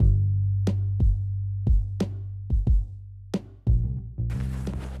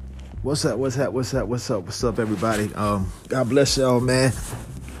What's up? What's up, everybody? God bless y'all, man.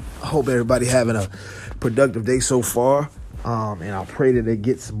 I hope everybody having a productive day so far. And I pray that it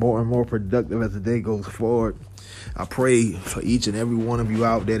gets more and more productive as the day goes forward. I pray for each and every one of you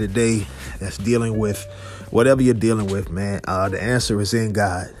out there today that's dealing with whatever you're dealing with, man. The answer is in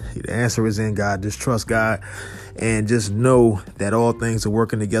God. The answer is in God. Just trust God and just know that all things are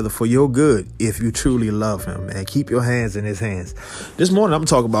working together for your good if you truly love him, man. Keep your hands in his hands. This morning, I'm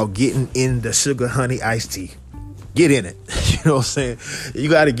talking about getting in the Suga Honey Ice Tea. Get in it. You know what I'm saying? You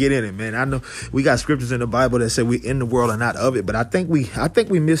got to get in it, man. I know we got scriptures in the Bible that say we're in the world and not of it, but I think we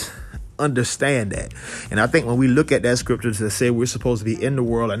misunderstand that. And I think when we look at that scripture that say we're supposed to be in the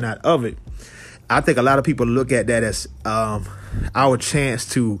world and not of it, I think a lot of people look at that as our chance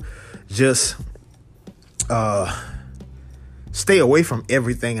to just stay away from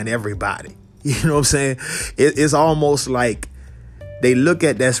everything and everybody. You know what I'm saying? It's almost like they look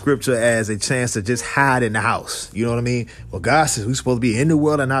at that scripture as a chance to just hide in the house. You know what I mean? Well, God says we're supposed to be in the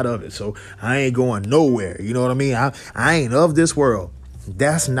world and not of it. So I ain't going nowhere. You know what I mean? I ain't of this world.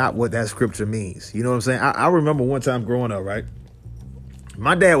 That's not what that scripture means. You know what I'm saying? I remember one time growing up, right?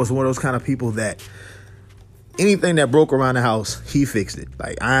 My dad was one of those kind of people that anything that broke around the house, he fixed it.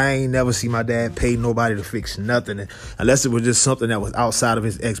 Like, I ain't never see my dad pay nobody to fix nothing unless it was just something that was outside of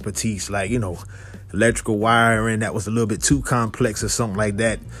his expertise. Like, you know, electrical wiring that was a little bit too complex or something like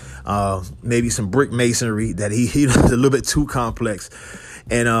that. Maybe some brick masonry that he was a little bit too complex.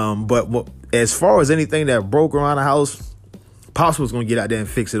 And but as far as anything that broke around the house, Pops was going to get out there and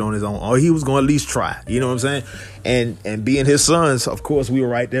fix it on his own, or he was going to at least try. You know what I'm saying? And being his sons, of course, we were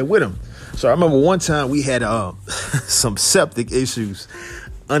right there with him. So I remember one time we had some septic issues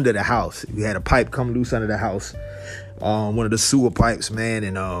under the house. We had a pipe come loose under the house, one of the sewer pipes, man.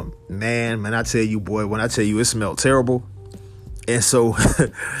 And man, I tell you, boy, when I tell you it smelled terrible. And so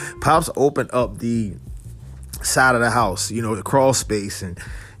Pops opened up the side of the house, you know, the crawl space,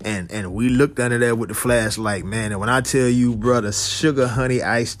 and we looked under there with the flashlight, man. And when I tell you, brother, Suga Honey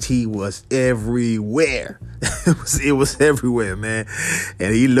Ice Tea was everywhere. It was everywhere, man.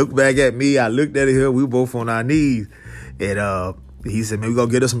 And he looked back at me. I looked at him. We were both on our knees. And he said, man, we're going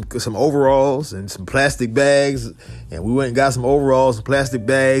to get us some overalls and some plastic bags. And we went and got some overalls and plastic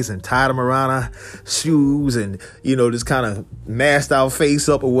bags and tied them around our shoes and, you know, just kind of masked our face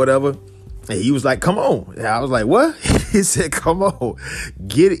up or whatever. And he was like, come on. And I was like, what? He said, come on,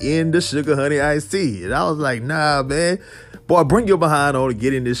 get in the Suga Honey Ice Tea. And I was like, nah, man. Boy, bring your behind on to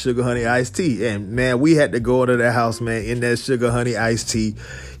get in this Suga Honey Ice Tea. And, man, we had to go into that house, man, in that Suga Honey Ice Tea.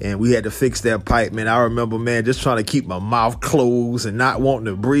 And we had to fix that pipe, man. I remember, man, just trying to keep my mouth closed and not wanting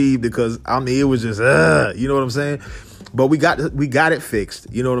to breathe because, I mean, it was just, you know what I'm saying? But we got it fixed,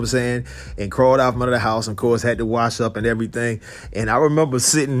 you know what I'm saying? And crawled out from under the house, and, of course, had to wash up and everything. And I remember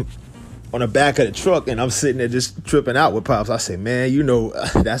sitting on the back of the truck, and I'm sitting there just tripping out with Pops. I say, man, you know,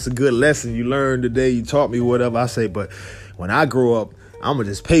 that's a good lesson you learned today. You taught me whatever. I say, but when I grow up, I'm going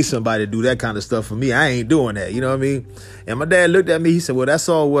to just pay somebody to do that kind of stuff for me. I ain't doing that. You know what I mean? And my dad looked at me. He said, well, that's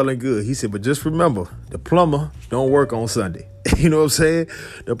all well and good. He said, but just remember, the plumber don't work on Sunday. You know what I'm saying?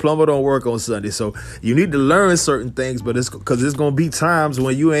 The plumber don't work on Sunday. So you need to learn certain things, but it's because there's going to be times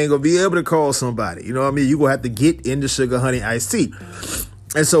when you ain't going to be able to call somebody. You know what I mean? You're going to have to get into Suga Honey Ice Tea.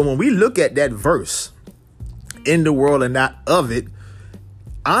 And so when we look at that verse, in the world and not of it,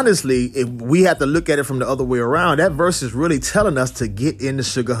 honestly, if we have to look at it from the other way around, that verse is really telling us to get into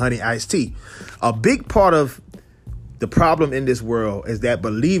Suga Honey Ice Tea. A big part of the problem in this world is that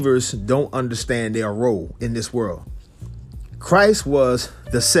believers don't understand their role in this world. Christ was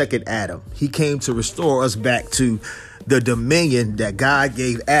the second Adam. He came to restore us back to the dominion that God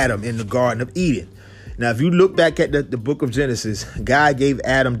gave Adam in the Garden of Eden. Now, if you look back at the book of Genesis, God gave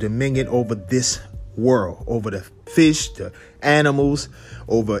Adam dominion over this world, over the fish, the animals,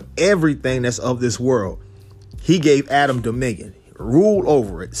 over everything that's of this world. He gave Adam dominion. Rule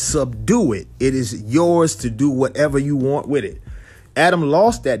over it. Subdue it. It is yours to do whatever you want with it. Adam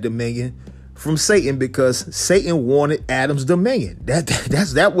lost that dominion from Satan because Satan wanted Adam's dominion.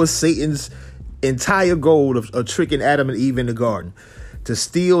 That was Satan's entire goal of tricking Adam and Eve in the garden. To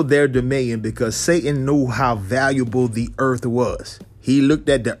steal their dominion because Satan knew how valuable the earth was. He looked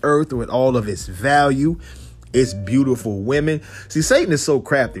at the earth with all of its value, its beautiful women. See, Satan is so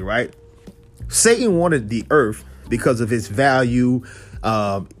crafty, right? Satan wanted the earth because of its value,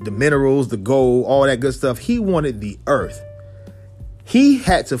 the minerals, the gold, all that good stuff. He wanted the earth. He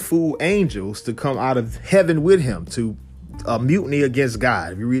had to fool angels to come out of heaven with him to mutiny against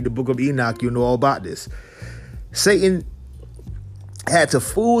God. If you read the book of Enoch, you'll know all about this. Satan had to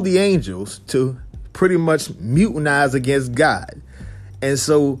fool the angels to pretty much mutinize against God. And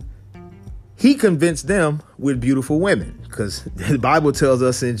so he convinced them with beautiful women, because the Bible tells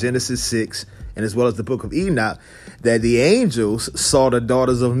us in Genesis 6, and as well as the book of Enoch, that the angels saw the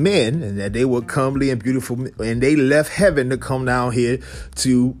daughters of men and that they were comely and beautiful, and they left heaven to come down here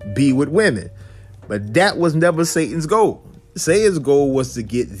to be with women. But that was never Satan's goal. Satan's goal was to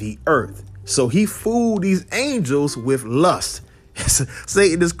get the earth. So he fooled these angels with lust.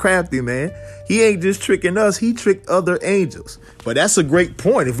 Satan is crafty, man. He ain't just tricking us. He tricked other angels. But that's a great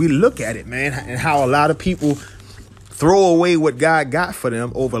point if we look at it, man, and how a lot of people throw away what God got for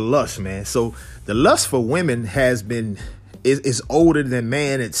them over lust, man. So the lust for women is older than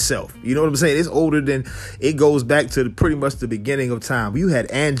man itself. You know what I'm saying? It's older than, it goes back to pretty much the beginning of time. You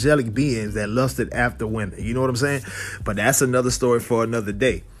had angelic beings that lusted after women. You know what I'm saying? But that's another story for another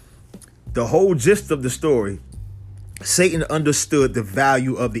day. The whole gist of the story, Satan understood the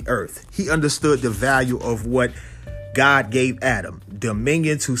value of the earth. He understood the value of what God gave Adam,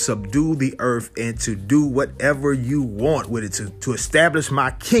 dominion to subdue the earth and to do whatever you want with it, to establish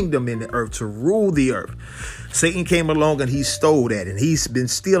my kingdom in the earth, to rule the earth. Satan came along and he stole that, and he's been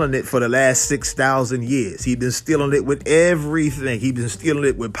stealing it for the last 6,000 years. He's been stealing it with everything. He's been stealing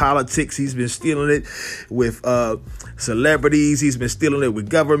it with politics. He's been stealing it with celebrities. He's been stealing it with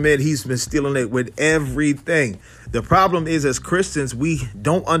government. He's been stealing it with everything. The problem is, as Christians, we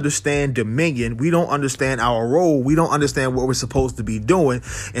don't understand dominion. We don't understand our role. We don't understand what we're supposed to be doing.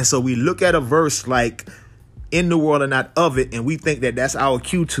 And so we look at a verse like in the world and not of it, and we think that that's our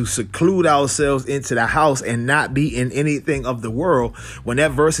cue to seclude ourselves into the house and not be in anything of the world, when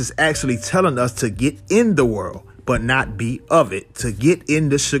that verse is actually telling us to get in the world but not be of it, to get in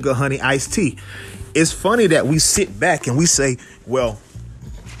the Suga Honey Ice Tea. It's funny that we sit back and we say, well,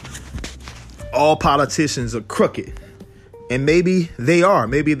 all politicians are crooked, and maybe they are,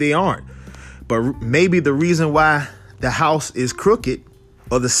 maybe they aren't, but maybe the reason why the house is crooked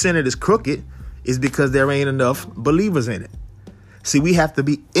or the Senate is crooked is because there ain't enough believers in it. See, we have to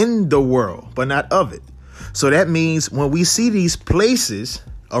be in the world, but not of it. So that means when we see these places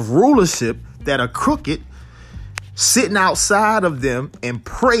of rulership that are crooked, sitting outside of them and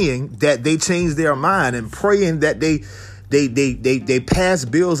praying that they change their mind and praying that they pass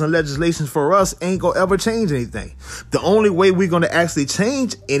bills and legislations for us, ain't gonna ever change anything. The only way we're gonna actually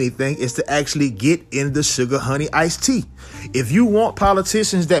change anything is to actually get in the Suga Honey Ice Tea. If you want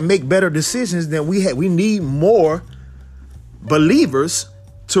politicians that make better decisions, then we need more believers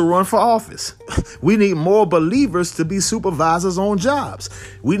to run for office. We need more believers to be supervisors on jobs.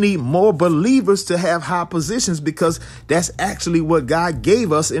 We need more believers to have high positions, because that's actually what God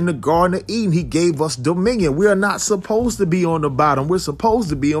gave us in the Garden of Eden. He gave us dominion. We are not supposed to be on the bottom. We're supposed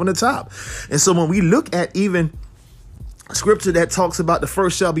to be on the top. And so when we look at even scripture that talks about the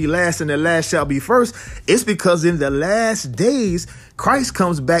first shall be last and the last shall be first, it's because in the last days, Christ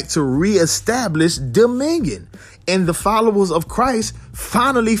comes back to reestablish dominion. And the followers of Christ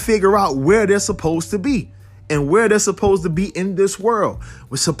finally figure out where they're supposed to be and where they're supposed to be in this world.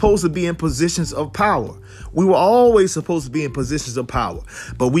 We're supposed to be in positions of power. We were always supposed to be in positions of power,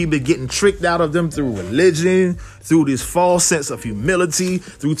 but we've been getting tricked out of them through religion, through this false sense of humility,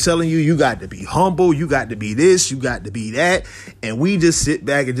 through telling you got to be humble, you got to be this, you got to be that. And we just sit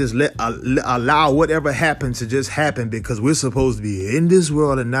back and just allow whatever happens to just happen, because we're supposed to be in this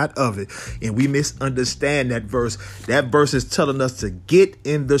world and not of it. And we misunderstand that verse. That verse is telling us to get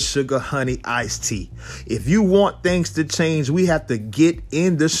in the Suga Honey Ice Tea. If you want things to change, we have to get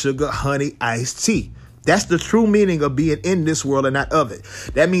in the Suga Honey Ice Tea. That's the true meaning of being in this world and not of it.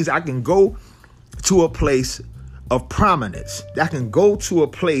 That means I can go to a place of prominence. I can go to a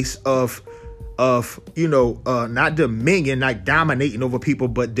place of not dominion, not dominating over people,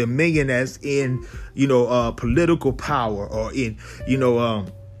 but dominion as in, political power, or in,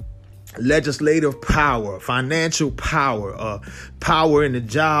 legislative power, financial power, power in the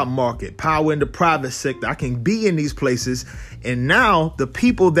job market, power in the private sector. I can be in these places. And now the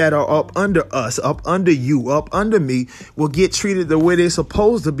people that are up under us, up under you, up under me, will get treated the way they're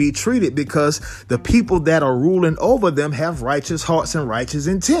supposed to be treated, because the people that are ruling over them have righteous hearts and righteous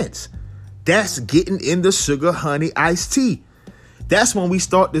intents. That's getting in the Suga Honey Ice Tea. That's when we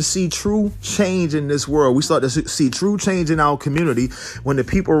start to see true change in this world. We start to see true change in our community, when the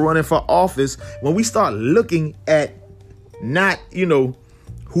people running for office, when we start looking at not,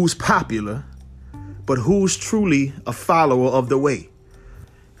 who's popular, but who's truly a follower of the way.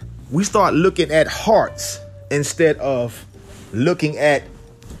 We start looking at hearts instead of looking at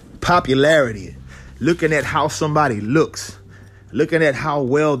popularity, looking at how somebody looks, looking at how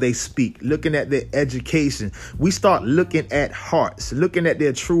well they speak, looking at their education. We start looking at hearts, looking at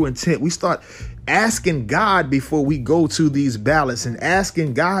their true intent. We start asking God before we go to these ballots and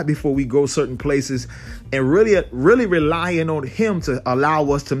asking God before we go certain places and really relying on him to allow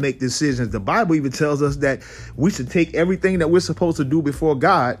us to make decisions. The Bible even tells us that we should take everything that we're supposed to do before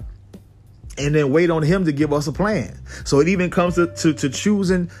God and then wait on him to give us a plan. So it even comes to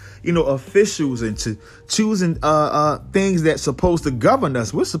choosing, officials and to choosing things that's supposed to govern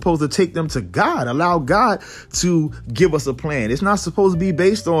us. We're supposed to take them to God, allow God to give us a plan. It's not supposed to be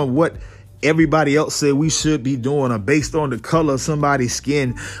based on what everybody else said we should be doing, or based on the color of somebody's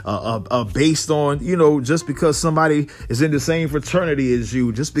skin, based on, just because somebody is in the same fraternity as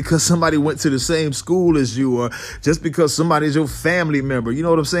you, just because somebody went to the same school as you, or just because somebody's your family member. You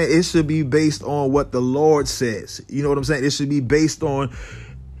know what I'm saying? It should be based on what the Lord says. You know what I'm saying? It should be based on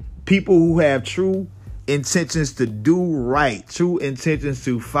people who have true intentions to do right, true intentions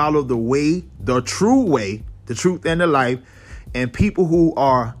to follow the way, the true way, the truth and the life, and people who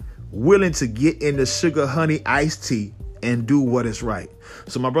are willing to get in the Suga Honey Ice Tea and do what is right.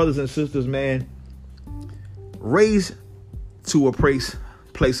 So my brothers and sisters, man, raised to a place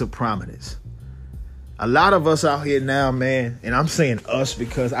of prominence. A lot of us out here now, man, and I'm saying us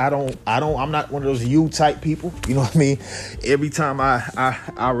because I'm not one of those you type people. You know what I mean? Every time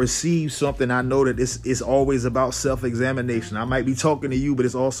I receive something, I know that it's always about self-examination. I might be talking to you, but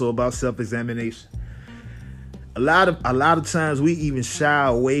it's also about self-examination. A lot of times we even shy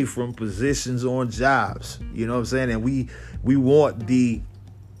away from positions on jobs. You know what I'm saying? And we want the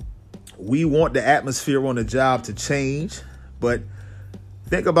atmosphere on the job to change. But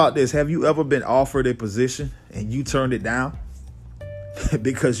think about this. Have you ever been offered a position and you turned it down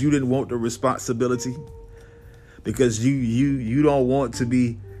because you didn't want the responsibility? Because you don't want to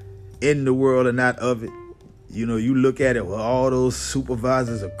be in the world and not of it? You look at it, well, all those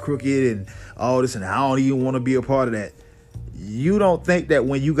supervisors are crooked and all this, and I don't even want to be a part of that. You don't think that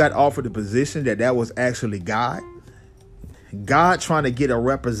when you got offered the position that was actually God? God trying to get a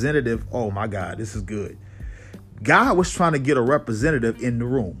representative. Oh, my God, this is good. God was trying to get a representative in the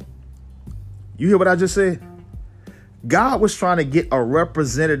room. You hear what I just said? God was trying to get a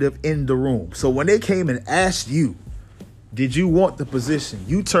representative in the room. So when they came and asked you, did you want the position?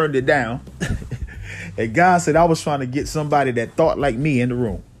 You turned it down. And God said, I was trying to get somebody that thought like me in the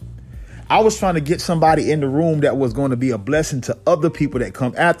room. I was trying to get somebody in the room that was going to be a blessing to other people that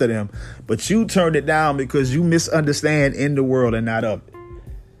come after them. But you turned it down because you misunderstand in the world and not of it.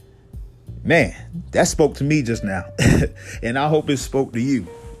 Man, that spoke to me just now. And I hope it spoke to you.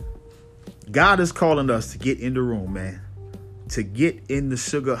 God is calling us to get in the room, man. To get in the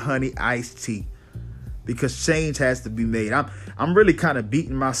Suga Honey Ice Tea. Because change has to be made. I'm really kind of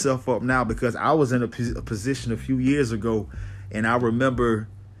beating myself up now because I was in a position a few years ago, and I remember,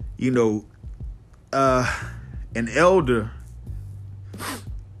 an elder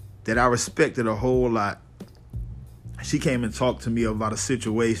that I respected a whole lot. She came and talked to me about a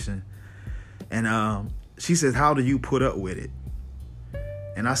situation, and she said, "How do you put up with it?"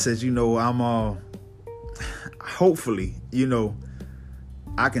 And I said, I'm hopefully,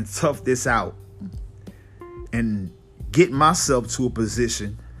 I can tough this out and get myself to a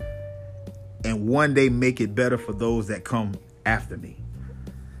position and one day make it better for those that come after me.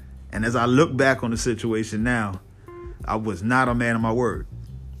 And as I look back on the situation now, I was not a man of my word.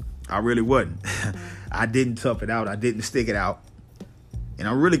 I really wasn't. I didn't tough it out. I didn't stick it out. And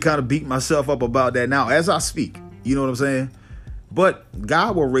I really kind of beat myself up about that now as I speak. You know what I'm saying? But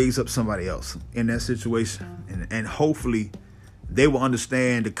God will raise up somebody else in that situation. And hopefully they will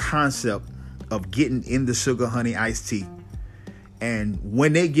understand the concept of getting in the Suga Honey Ice Tea. And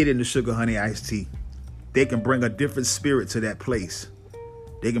when they get in the Suga Honey Ice Tea, they can bring a different spirit to that place.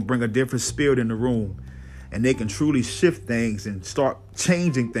 They can bring a different spirit in the room, and they can truly shift things and start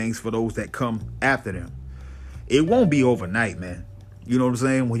changing things for those that come after them. It won't be overnight, man. You know what I'm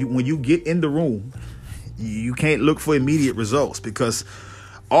saying? When you get in the room, you can't look for immediate results, because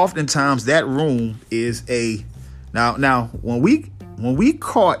oftentimes that room is a now when we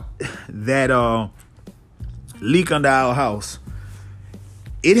caught that leak under our house,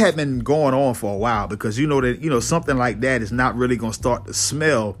 it had been going on for a while, because something like that is not really going to start to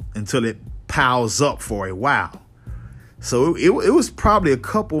smell until it piles up for a while. So it was probably a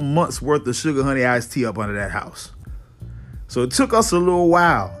couple months worth of Suga Honey Ice Tea up under that house. So it took us a little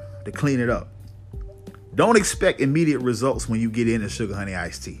while to clean it up. Don't expect immediate results when you get into Suga Honey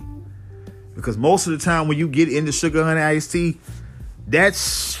Ice Tea, because most of the time when you get into Suga Honey Ice Tea,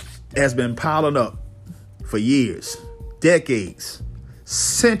 has been piling up for years, decades,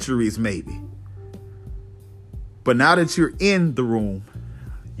 centuries maybe. But now that you're in the room,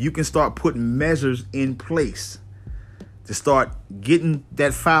 you can start putting measures in place to start getting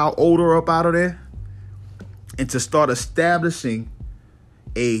that foul odor up out of there and to start establishing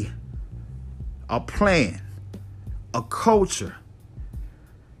a plan, a culture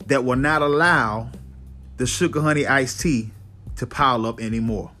that will not allow the Suga Honey Ice Tea to pile up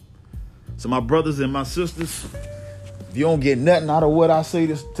anymore. So my brothers and my sisters, if you don't get nothing out of what I say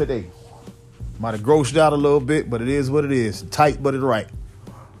this today, might have grossed out a little bit, but it is what it is. Tight, but it's right.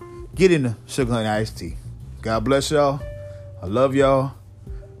 Get in the Suga Honey Ice Tea. God bless y'all. I love y'all.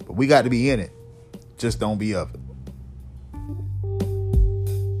 But we got to be in it. Just don't be of it.